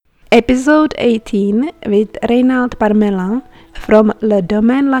Episode 18 with Reynald Parmelin from Le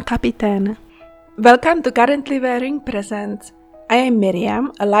Domaine La Capitaine. Welcome to Currently Wearing Presents. I am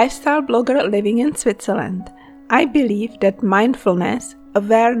Miriam, a lifestyle blogger living in Switzerland. I believe that mindfulness,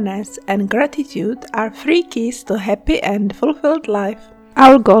 awareness, and gratitude are three keys to happy and fulfilled life.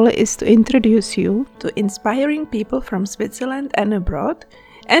 Our goal is to introduce you to inspiring people from Switzerland and abroad,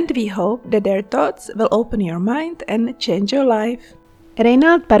 and we hope that their thoughts will open your mind and change your life.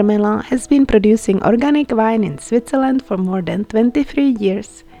 Reynald Parmelin has been producing organic wine in Switzerland for more than 23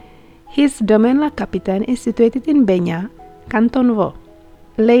 years. His Domaine La Capitaine is situated in Begna, Canton Vaud.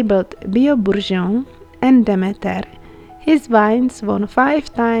 Labeled Bio Bourgogne and Demeter, his wines won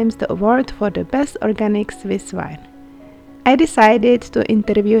 5 times the award for the best organic Swiss wine. I decided to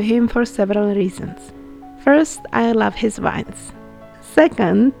interview him for several reasons. First, I love his wines.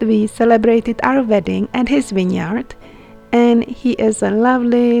 Second, we celebrated our wedding at his vineyard, and he is a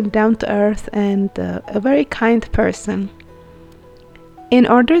lovely, down-to-earth and a very kind person. In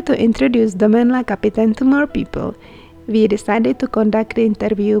order to introduce Domaine La Capitaine to more people, we decided to conduct the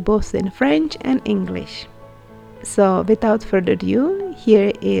interview both in French and English. So, without further ado,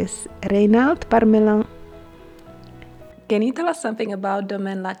 here is Reynald Parmelin. Can you tell us something about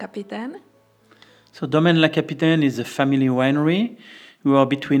Domaine La Capitaine? So Domaine La Capitaine is a family winery. We are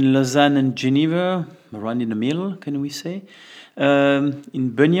between Lausanne and Geneva, around in the middle, can we say.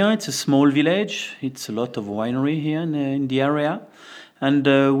 In Begna, it's a small village. It's a lot of winery here in the area. And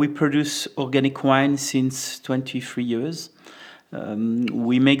we produce organic wine since 23 years.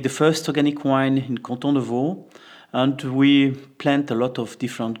 We make the first organic wine in Canton de Vaud. And we plant a lot of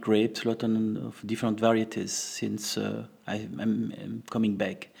different grapes, a lot of different varieties since I'm coming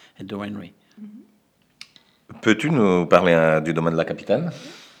back at the winery. Peux-tu nous parler du domaine de la Capitaine?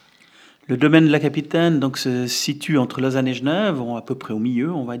 Le domaine de la Capitaine donc, se situe entre Lausanne et Genève, à peu près au milieu,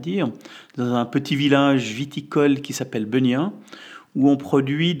 on va dire, dans un petit village viticole qui s'appelle Begna, où on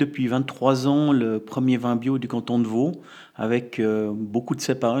produit depuis 23 ans le premier vin bio du canton de Vaud, avec beaucoup de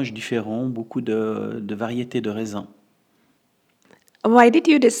cépages différents, beaucoup de variétés de raisins. Why did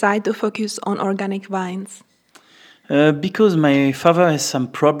you decide to focus on organic wines? Because my father has some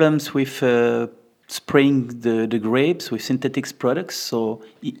problems with spraying the grapes with synthetic products, so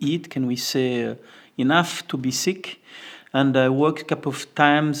he eat, can we say, enough to be sick. And I worked a couple of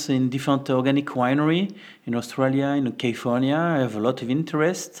times in different organic winery in Australia, in California. I have a lot of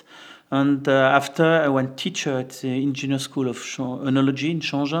interest. And after I went teacher at the Engineer School of Enology in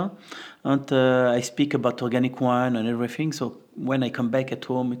Changin, and I speak about organic wine and everything. So when I come back at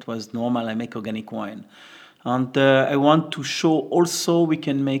home, it was normal. I make organic wine. And I want to show also we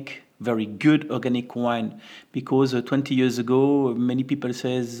can make very good organic wine, because 20 years ago many people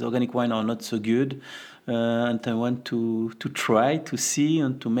says organic wine are not so good, and I want to try to see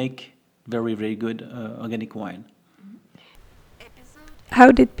and to make very, very good organic wine.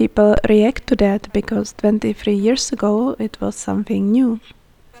 How did people react to that? Because 23 years ago it was something new.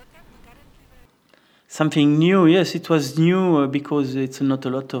 Something new, yes, it was new because it's not a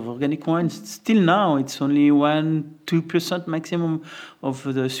lot of organic wine. Still now, it's only 1-2% maximum of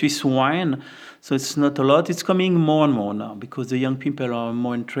the Swiss wine. So it's not a lot. It's coming more and more now because the young people are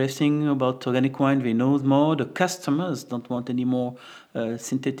more interesting about organic wine. They know more. The customers don't want any more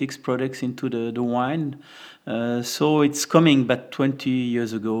synthetic products into the wine. So it's coming, but 20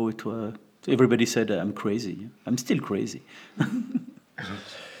 years ago, everybody said I'm crazy. I'm still crazy.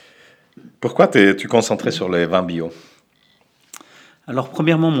 Pourquoi t'es-tu concentré sur les vins bio? Alors,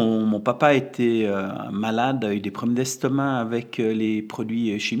 premièrement, mon papa était malade, a eu des problèmes d'estomac avec les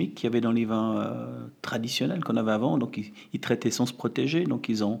produits chimiques qu'il y avait dans les vins traditionnels qu'on avait avant. Donc, ils traitaient sans se protéger. Donc,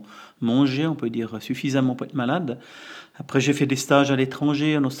 ils ont mangé, on peut dire, suffisamment pour être malade. Après, j'ai fait des stages à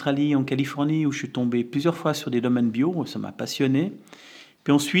l'étranger, en Australie, en Californie, où je suis tombé plusieurs fois sur des domaines bio. Ça m'a passionné.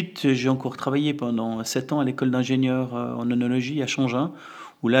 Puis ensuite, j'ai encore travaillé pendant 7 ans à l'école d'ingénieur en œnologie à Changin,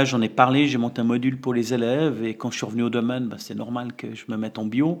 où là, j'en ai parlé, j'ai monté un module pour les élèves, et quand je suis revenu au domaine, c'est normal que je me mette en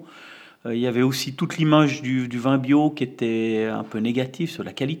bio. Il y avait aussi toute l'image du vin bio qui était un peu négative sur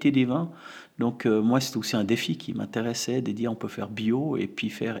la qualité des vins. Donc moi, c'était aussi un défi qui m'intéressait, de dire on peut faire bio et puis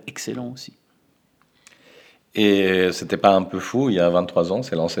faire excellent aussi. Et c'était pas un peu fou, il y a 23 ans,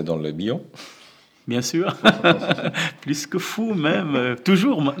 c'est lancé dans le bio? Bien sûr, plus que fou même,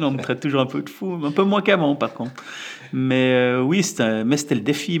 toujours maintenant on me traite toujours un peu de fou, un peu moins qu'avant par contre. Mais oui, c'était le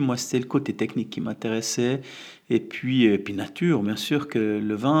défi, moi c'était le côté technique qui m'intéressait, et puis nature, bien sûr que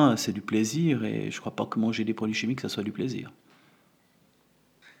le vin c'est du plaisir, et je crois pas que manger des produits chimiques ça soit du plaisir.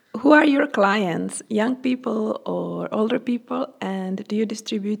 Who are your clients, young people or older people, and do you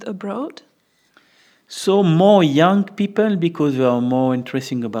distribute abroad? So more young people because they are more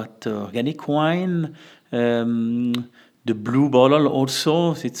interesting about organic wine. The blue bottle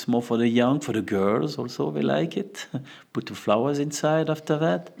also, it's more for the young, for the girls also, they like it. Put the flowers inside after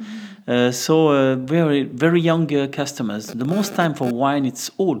that. Very, very young customers. The most time for wine,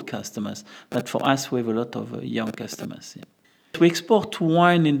 it's old customers. But for us, we have a lot of young customers. Yeah. We export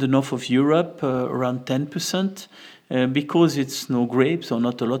wine in the north of Europe, around 10%. Because it's no grapes or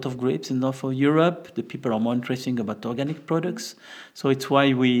not a lot of grapes in north of Europe, the people are more interested about organic products. So it's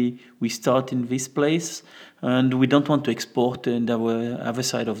why we start in this place, and we don't want to export in the other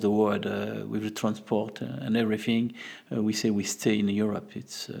side of the world with the transport and everything. We say we stay in Europe.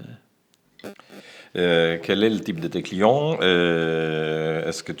 Quel est le type de tes clients?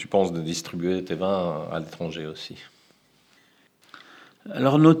 Est-ce que tu penses de distribuer tes vins à l'étranger aussi?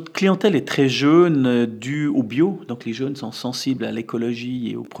 Alors notre clientèle est très jeune, due au bio. Donc les jeunes sont sensibles à l'écologie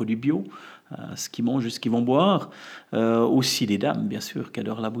et aux produits bio, à ce qu'ils mangent et ce qu'ils vont boire. Aussi les dames, bien sûr, qui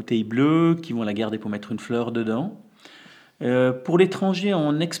adorent la bouteille bleue, qui vont la garder pour mettre une fleur dedans. Pour l'étranger,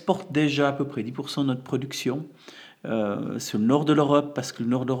 on exporte déjà à peu près 10% de notre production. C'est le nord de l'Europe, parce que le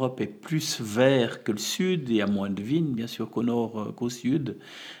nord de l'Europe est plus vert que le sud, et il y a moins de vignes, bien sûr, qu'au nord qu'au sud.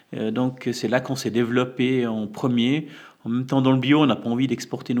 Donc c'est là qu'on s'est développé en premier. En même temps, dans le bio, on n'a pas envie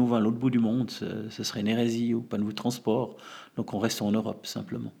d'exporter nos vins à l'autre bout du monde. Ce serait une hérésie au point de vue transport. Donc on reste en Europe,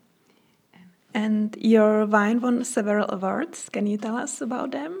 simplement. And your wine won several awards. Can you tell us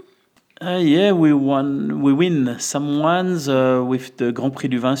about them? Yeah, we win some ones with the Grand Prix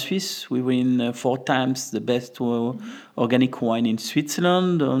du Vin Suisse. We win 4 times the best organic wine in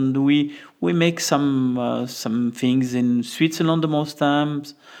Switzerland, and we make some things in Switzerland the most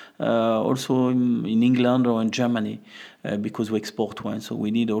times, also in England or in Germany, because we export wine. So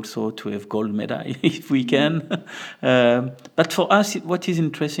we need also to have gold medal if we can. But for us, what is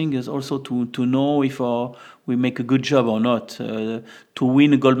interesting is also to know if we make a good job or not. To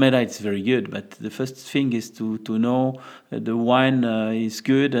win a gold medal, it's very good, but the first thing is to know the wine is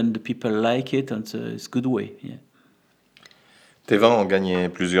good and the people like it, and it's a good way. Yeah. Tes vins ont gagné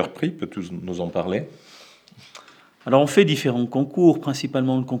plusieurs prix, peux-tu nous en parler? Alors on fait différents concours,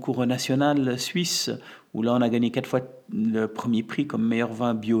 principalement le concours national suisse, où là on a gagné 4 fois le premier prix comme meilleur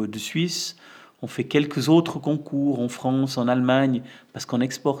vin bio de Suisse. On fait quelques autres concours en France, en Allemagne, parce qu'on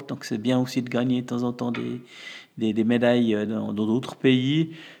exporte, donc c'est bien aussi de gagner de temps en temps des médailles dans d'autres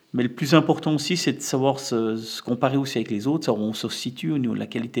pays. Mais le plus important aussi, c'est de savoir se comparer aussi avec les autres, savoir où on se situe au niveau de la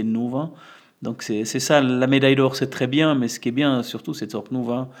qualité de nos vins. Donc c'est ça, la médaille d'or c'est très bien, mais ce qui est bien surtout, c'est de savoir que nos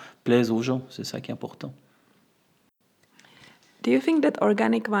vins plaisent aux gens, c'est ça qui est important. Do you think that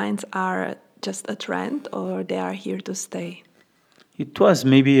organic wines are just a trend or they are here to stay? It was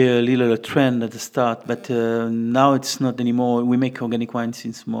maybe a little trend at the start, but now it's not anymore. We make organic wine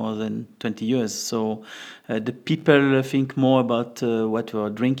since more than 20 years, so the people think more about what we are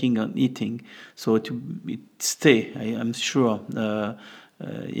drinking and eating. So it stay, I'm sure.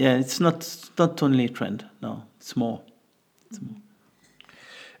 Yeah, it's not only a trend. No, it's more.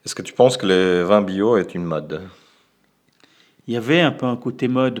 Est-ce que tu penses que le vin bio est une mode? Il y avait un peu un côté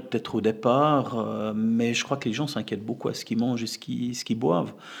mode peut-être au départ, mais je crois que les gens s'inquiètent beaucoup à ce qu'ils mangent et ce qu'ils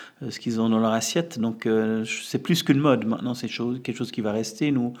boivent, ce qu'ils ont dans leur assiette. Donc c'est plus qu'une mode maintenant, c'est quelque chose qui va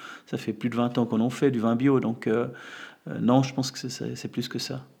rester. Nous, ça fait plus de 20 ans qu'on en fait du vin bio, donc non, je pense que c'est plus que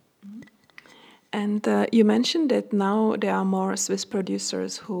ça. And you mentioned that now there are more Swiss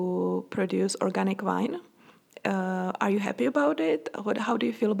producers who produce organic wine. Are you happy about it? How do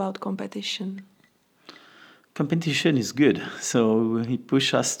you feel about competition? Competition is good, so it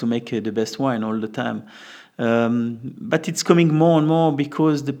pushes us to make the best wine all the time. But it's coming more and more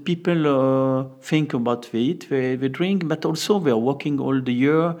because the people think about they eat, they drink, but also they are working all the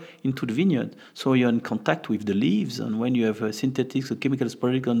year into the vineyard. So you're in contact with the leaves, and when you have synthetics or chemicals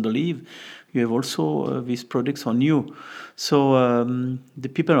product on the leaf, you have also these products on you. So the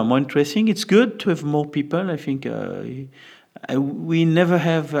people are more interesting. It's good to have more people, I think. We never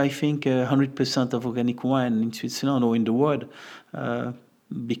have, I think, 100% of organic wine in Switzerland or in the world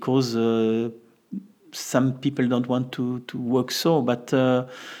because some people don't want to work so. But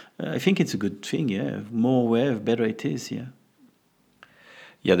I think it's a good thing. Yeah, more we have, better it is. Yeah.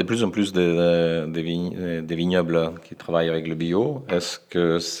 Il y a de plus en plus des vignobles qui travaillent avec le bio.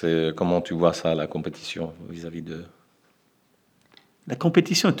 Comment tu vois ça, la compétition vis-à-vis de... La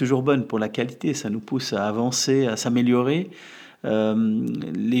compétition est toujours bonne pour la qualité, ça nous pousse à avancer, à s'améliorer.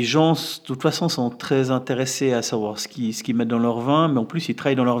 Les gens, de toute façon, sont très intéressés à savoir ce qu'ils mettent dans leur vin, mais en plus, ils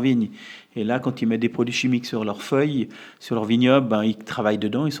travaillent dans leur vigne. Et là, quand ils mettent des produits chimiques sur leurs feuilles, sur leur vignoble, ben, ils travaillent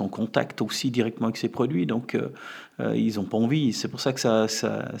dedans, ils sont en contact aussi directement avec ces produits, donc ils n'ont pas envie. C'est pour ça que ça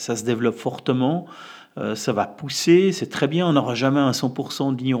se développe fortement. Ça va pousser, c'est très bien. On n'aura jamais un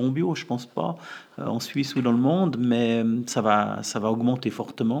 100% de vignerons bio, je pense pas, en Suisse ou dans le monde, mais ça va augmenter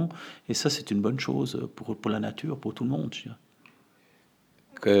fortement. Et ça, c'est une bonne chose pour la nature, pour tout le monde, je dirais.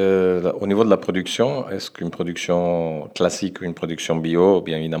 Au niveau de la production, est-ce qu'une production classique ou une production bio,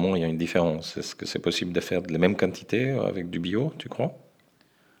 bien évidemment, il y a une différence. Est-ce que c'est possible de faire les mêmes quantités avec du bio, tu crois?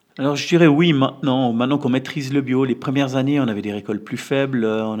 Alors je dirais oui maintenant qu'on maîtrise le bio. Les premières années, on avait des récoltes plus faibles,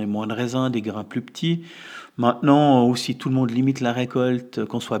 on a moins de raisins, des grains plus petits. Maintenant aussi, tout le monde limite la récolte,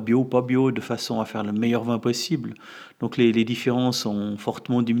 qu'on soit bio ou pas bio, de façon à faire le meilleur vin possible. Donc les différences ont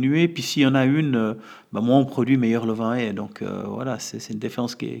fortement diminué. Puis s'il y en a une, moins on produit, meilleur le vin est. Donc voilà, c'est une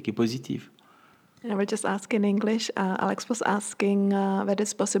différence qui est positive. I will just ask in English. Alex was asking whether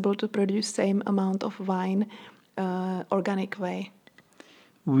it's possible to produce same amount of wine organic way.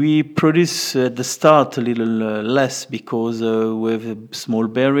 We produce at the start a little less because we have small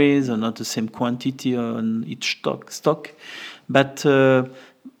berries and not the same quantity on each stock. But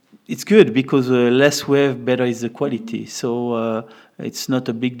it's good because less we have, better is the quality. So it's not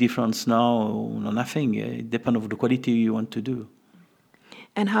a big difference now or nothing. It depends on the quality you want to do.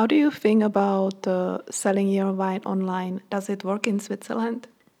 And how do you think about selling your wine online? Does it work in Switzerland?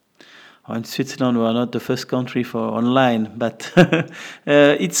 In Switzerland, we are not the first country for online, but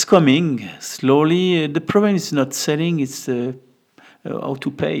it's coming slowly. The problem is not selling; it's how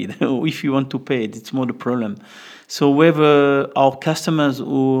to pay it, or if you want to pay it. It's more the problem. So we have our customers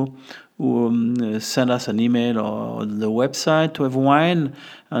who send us an email or the website to have wine,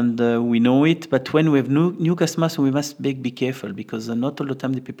 and we know it. But when we have new customers, we must be careful because not all the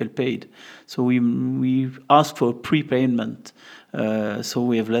time the people paid. So we ask for prepayment. So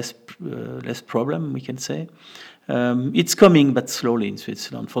we have less problem, we can say. It's coming, but slowly in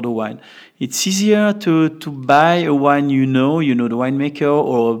Switzerland for the wine. It's easier to buy a wine you know the winemaker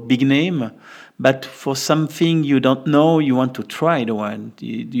or a big name. But for something you don't know, you want to try the wine.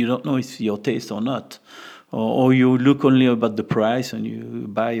 You don't know if it's your taste or not. Or you look only about the price and you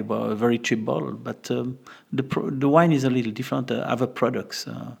buy a very cheap bottle. But the wine is a little different, other products.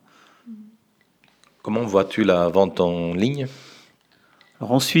 Comment vois-tu la vente en ligne?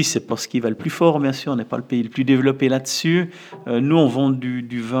 Alors en Suisse, c'est parce qu'il va le plus fort, bien sûr, on n'est pas le pays le plus développé là-dessus. Nous, on vend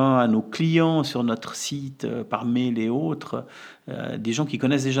du vin à nos clients sur notre site, par mail et autres, des gens qui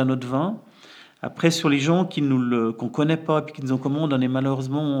connaissent déjà notre vin. Après, sur les gens qu'on ne connaît pas et qui nous en commandent, on est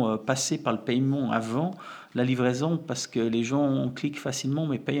malheureusement passé par le paiement avant la livraison parce que les gens on clique facilement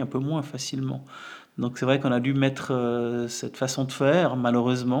mais payent un peu moins facilement. Donc c'est vrai qu'on a dû mettre cette façon de faire,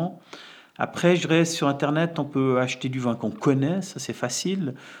 malheureusement. Après, je dirais, sur Internet, on peut acheter du vin qu'on connaît, ça c'est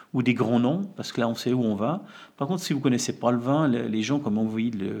facile, ou des grands noms, parce que là on sait où on va. Par contre, si vous ne connaissez pas le vin, les gens, comment vous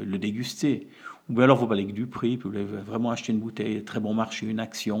voyez le déguster? Ou bien alors vous parlez que du prix, puis vous voulez vraiment acheter une bouteille très bon marché, une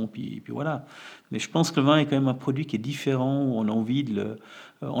action, puis voilà. Mais je pense que le vin est quand même un produit qui est différent, où on a envie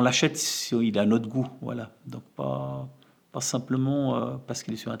on l'achète si il a notre goût, voilà. Donc pas simplement parce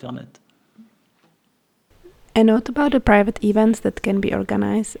qu'il est sur Internet. And what about the private events that can be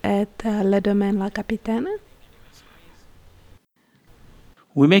organized at Le Domaine La Capitaine?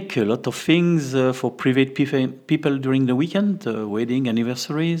 We make a lot of things for private people during the weekend, wedding,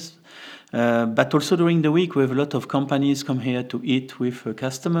 anniversaries. But also during the week, we have a lot of companies come here to eat with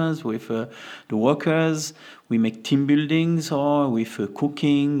customers, with the workers. We make team buildings or with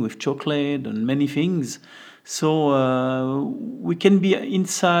cooking, with chocolate and many things. So we can be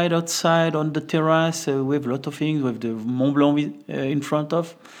inside, outside, on the terrace. We have a lot of things. We have the Mont Blanc in front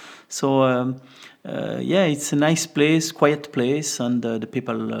of. So yeah, it's a nice place, quiet place, and the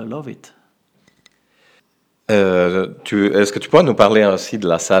people love it. Est-ce que tu pourrais nous parler aussi de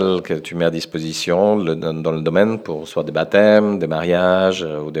la salle que tu mets à disposition dans le domaine pour soit des baptêmes, des mariages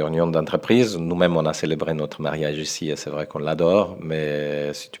ou des réunions d'entreprise? Nous-mêmes, on a célébré notre mariage ici et c'est vrai qu'on l'adore,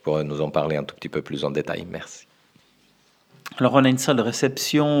 mais si tu pourrais nous en parler un tout petit peu plus en détail, merci. Alors, on a une salle de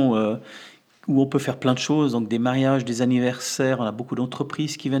réception où on peut faire plein de choses, donc des mariages, des anniversaires. On a beaucoup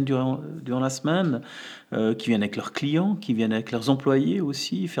d'entreprises qui viennent durant la semaine, qui viennent avec leurs clients, qui viennent avec leurs employés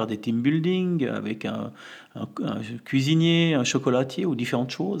aussi, faire des team building avec un cuisinier, un chocolatier ou différentes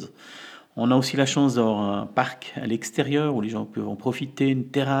choses. On a aussi la chance d'avoir un parc à l'extérieur où les gens peuvent en profiter, une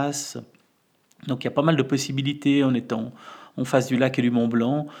terrasse. Donc il y a pas mal de possibilités en étant en face du lac et du Mont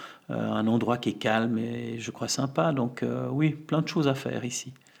Blanc, un endroit qui est calme et je crois sympa. Donc oui, plein de choses à faire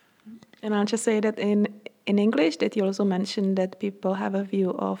ici. And I'll just say that in in English that you also mentioned that people have a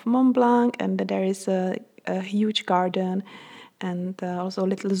view of Mont Blanc and that there is a huge garden and also a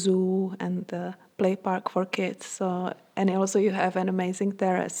little zoo and a play park for kids. So, and also you have an amazing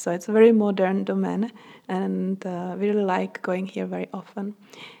terrace. So it's a very modern domain, and we really like going here very often.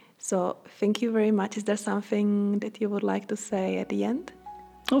 So thank you very much. Is there something that you would like to say at the end?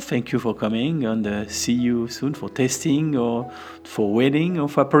 Oh, thank you for coming, and see you soon for tasting or for wedding or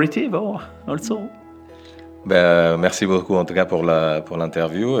for aperitif or also. Ben, merci beaucoup en tout cas pour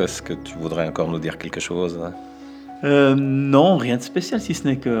l'interview. Est-ce que tu voudrais encore nous dire quelque chose? Non, rien de spécial, si ce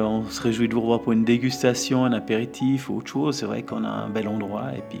n'est qu'on se réjouit de vous revoir pour une dégustation, un apéritif ou autre chose. C'est vrai qu'on a un bel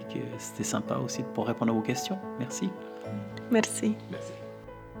endroit et puis que c'était sympa aussi pour répondre à vos questions. Merci. Merci.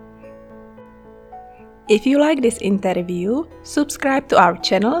 If you like this interview, subscribe to our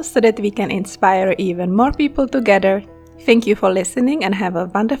channel so that we can inspire even more people together. Thank you for listening and have a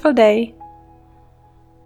wonderful day.